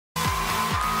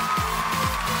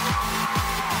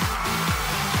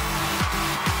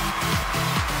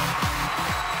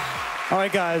All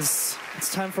right, guys,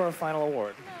 it's time for our final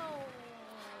award.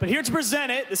 But here to present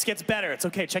it, this gets better. It's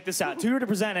okay, check this out. Here to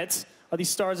present it are the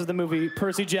stars of the movie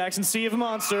Percy Jackson, Sea of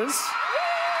Monsters.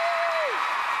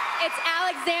 It's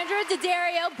Alexandra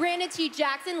Daddario, Brandon T.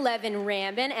 Jackson, Levin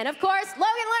Rambin, and of course, Logan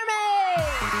Lerman!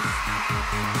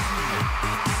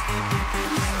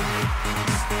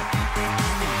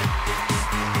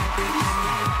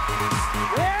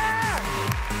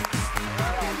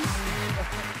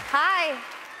 Hi.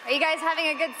 Are you guys having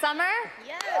a good summer?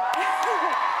 Yes.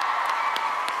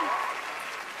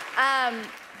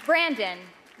 Brandon,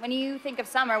 when you think of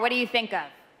summer, what do you think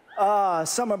of?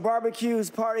 Summer barbecues,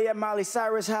 party at Miley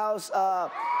Cyrus' house,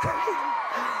 4th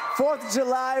of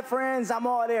July, friends, I'm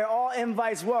all there. All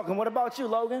invites welcome. What about you,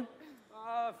 Logan?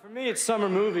 For me, it's summer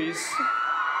movies,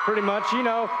 pretty much. You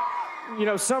know,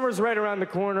 summer's right around the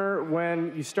corner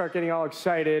when you start getting all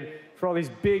excited for all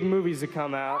these big movies that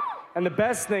come out. And the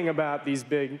best thing about these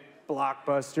big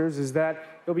blockbusters is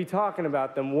that you'll be talking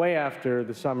about them way after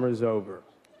the summer is over.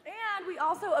 And we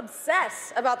also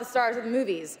obsess about the stars of the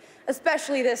movies,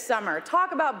 especially this summer.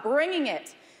 Talk about bringing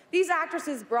it. These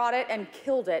actresses brought it and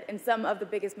killed it in some of the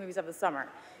biggest movies of the summer.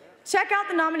 Check out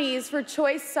the nominees for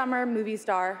Choice Summer Movie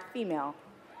Star Female.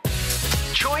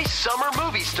 Choice Summer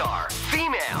Movie Star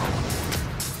Female.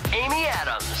 Amy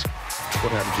Adams.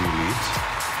 What happened to your leads?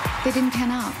 They didn't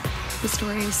pan out. The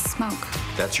story is smoke.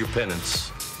 That's your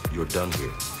penance. You're done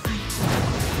here.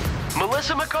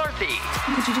 Melissa McCarthy.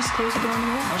 Could you just close the door on the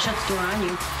wall? I'll shut the door on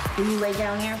you. When you lay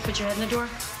down here, put your head in the door,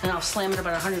 and I'll slam it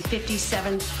about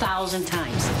 157,000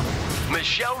 times.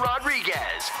 Michelle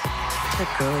Rodriguez.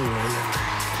 That girl you remember.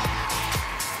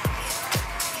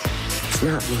 It's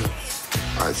not me.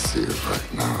 I see it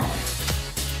right now.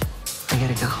 I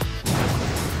gotta go.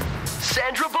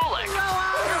 Sandra Bullock.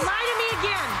 Lie to me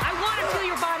again. I want to feel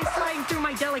your body sliding through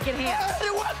my delicate hands.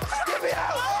 Get me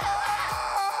out!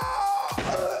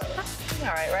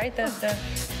 All right? The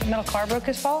metal car broke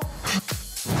his fall?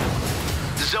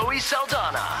 Zoe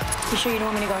Saldana. You sure you don't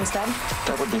want me to go instead?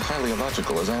 That would be highly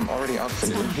illogical, as I am already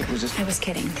outfitted in heat resistant. I was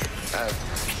kidding.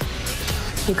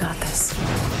 You got this.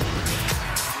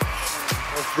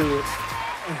 Let's do it.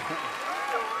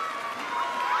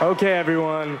 Okay,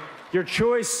 everyone. Your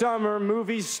Choice Summer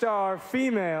Movie Star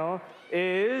Female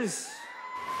is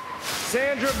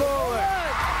Sandra Bullock.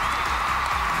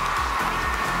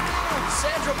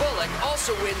 Sandra Bullock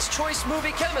also wins Choice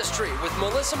Movie Chemistry with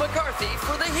Melissa McCarthy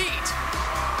for The Heat.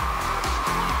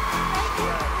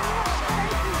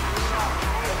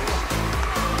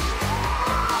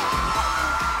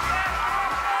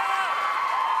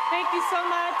 Thank you so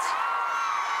much.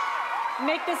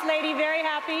 Make this lady very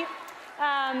happy.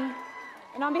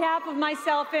 And on behalf of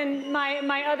myself and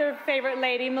my other favorite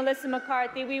lady, Melissa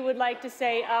McCarthy, we would like to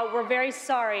say we're very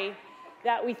sorry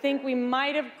that we think we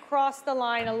might have crossed the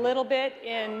line a little bit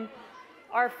in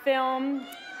our film,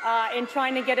 in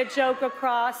trying to get a joke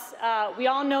across. We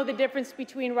all know the difference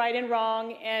between right and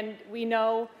wrong, and we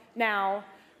know now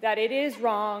that it is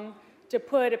wrong to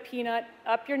put a peanut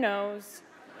up your nose.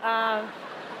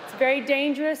 It's very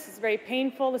dangerous, it's very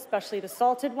painful, especially the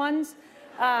salted ones.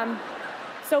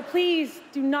 So please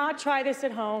do not try this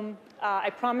at home.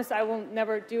 I promise I will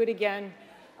never do it again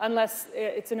unless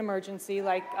it's an emergency,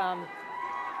 like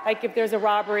if there's a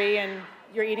robbery and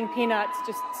you're eating peanuts,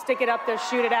 just stick it up there,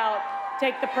 shoot it out,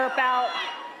 take the perp out,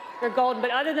 you're golden.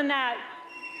 But other than that,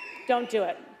 don't do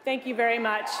it. Thank you very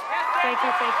much. Thank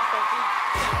you, thank you,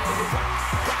 thank you.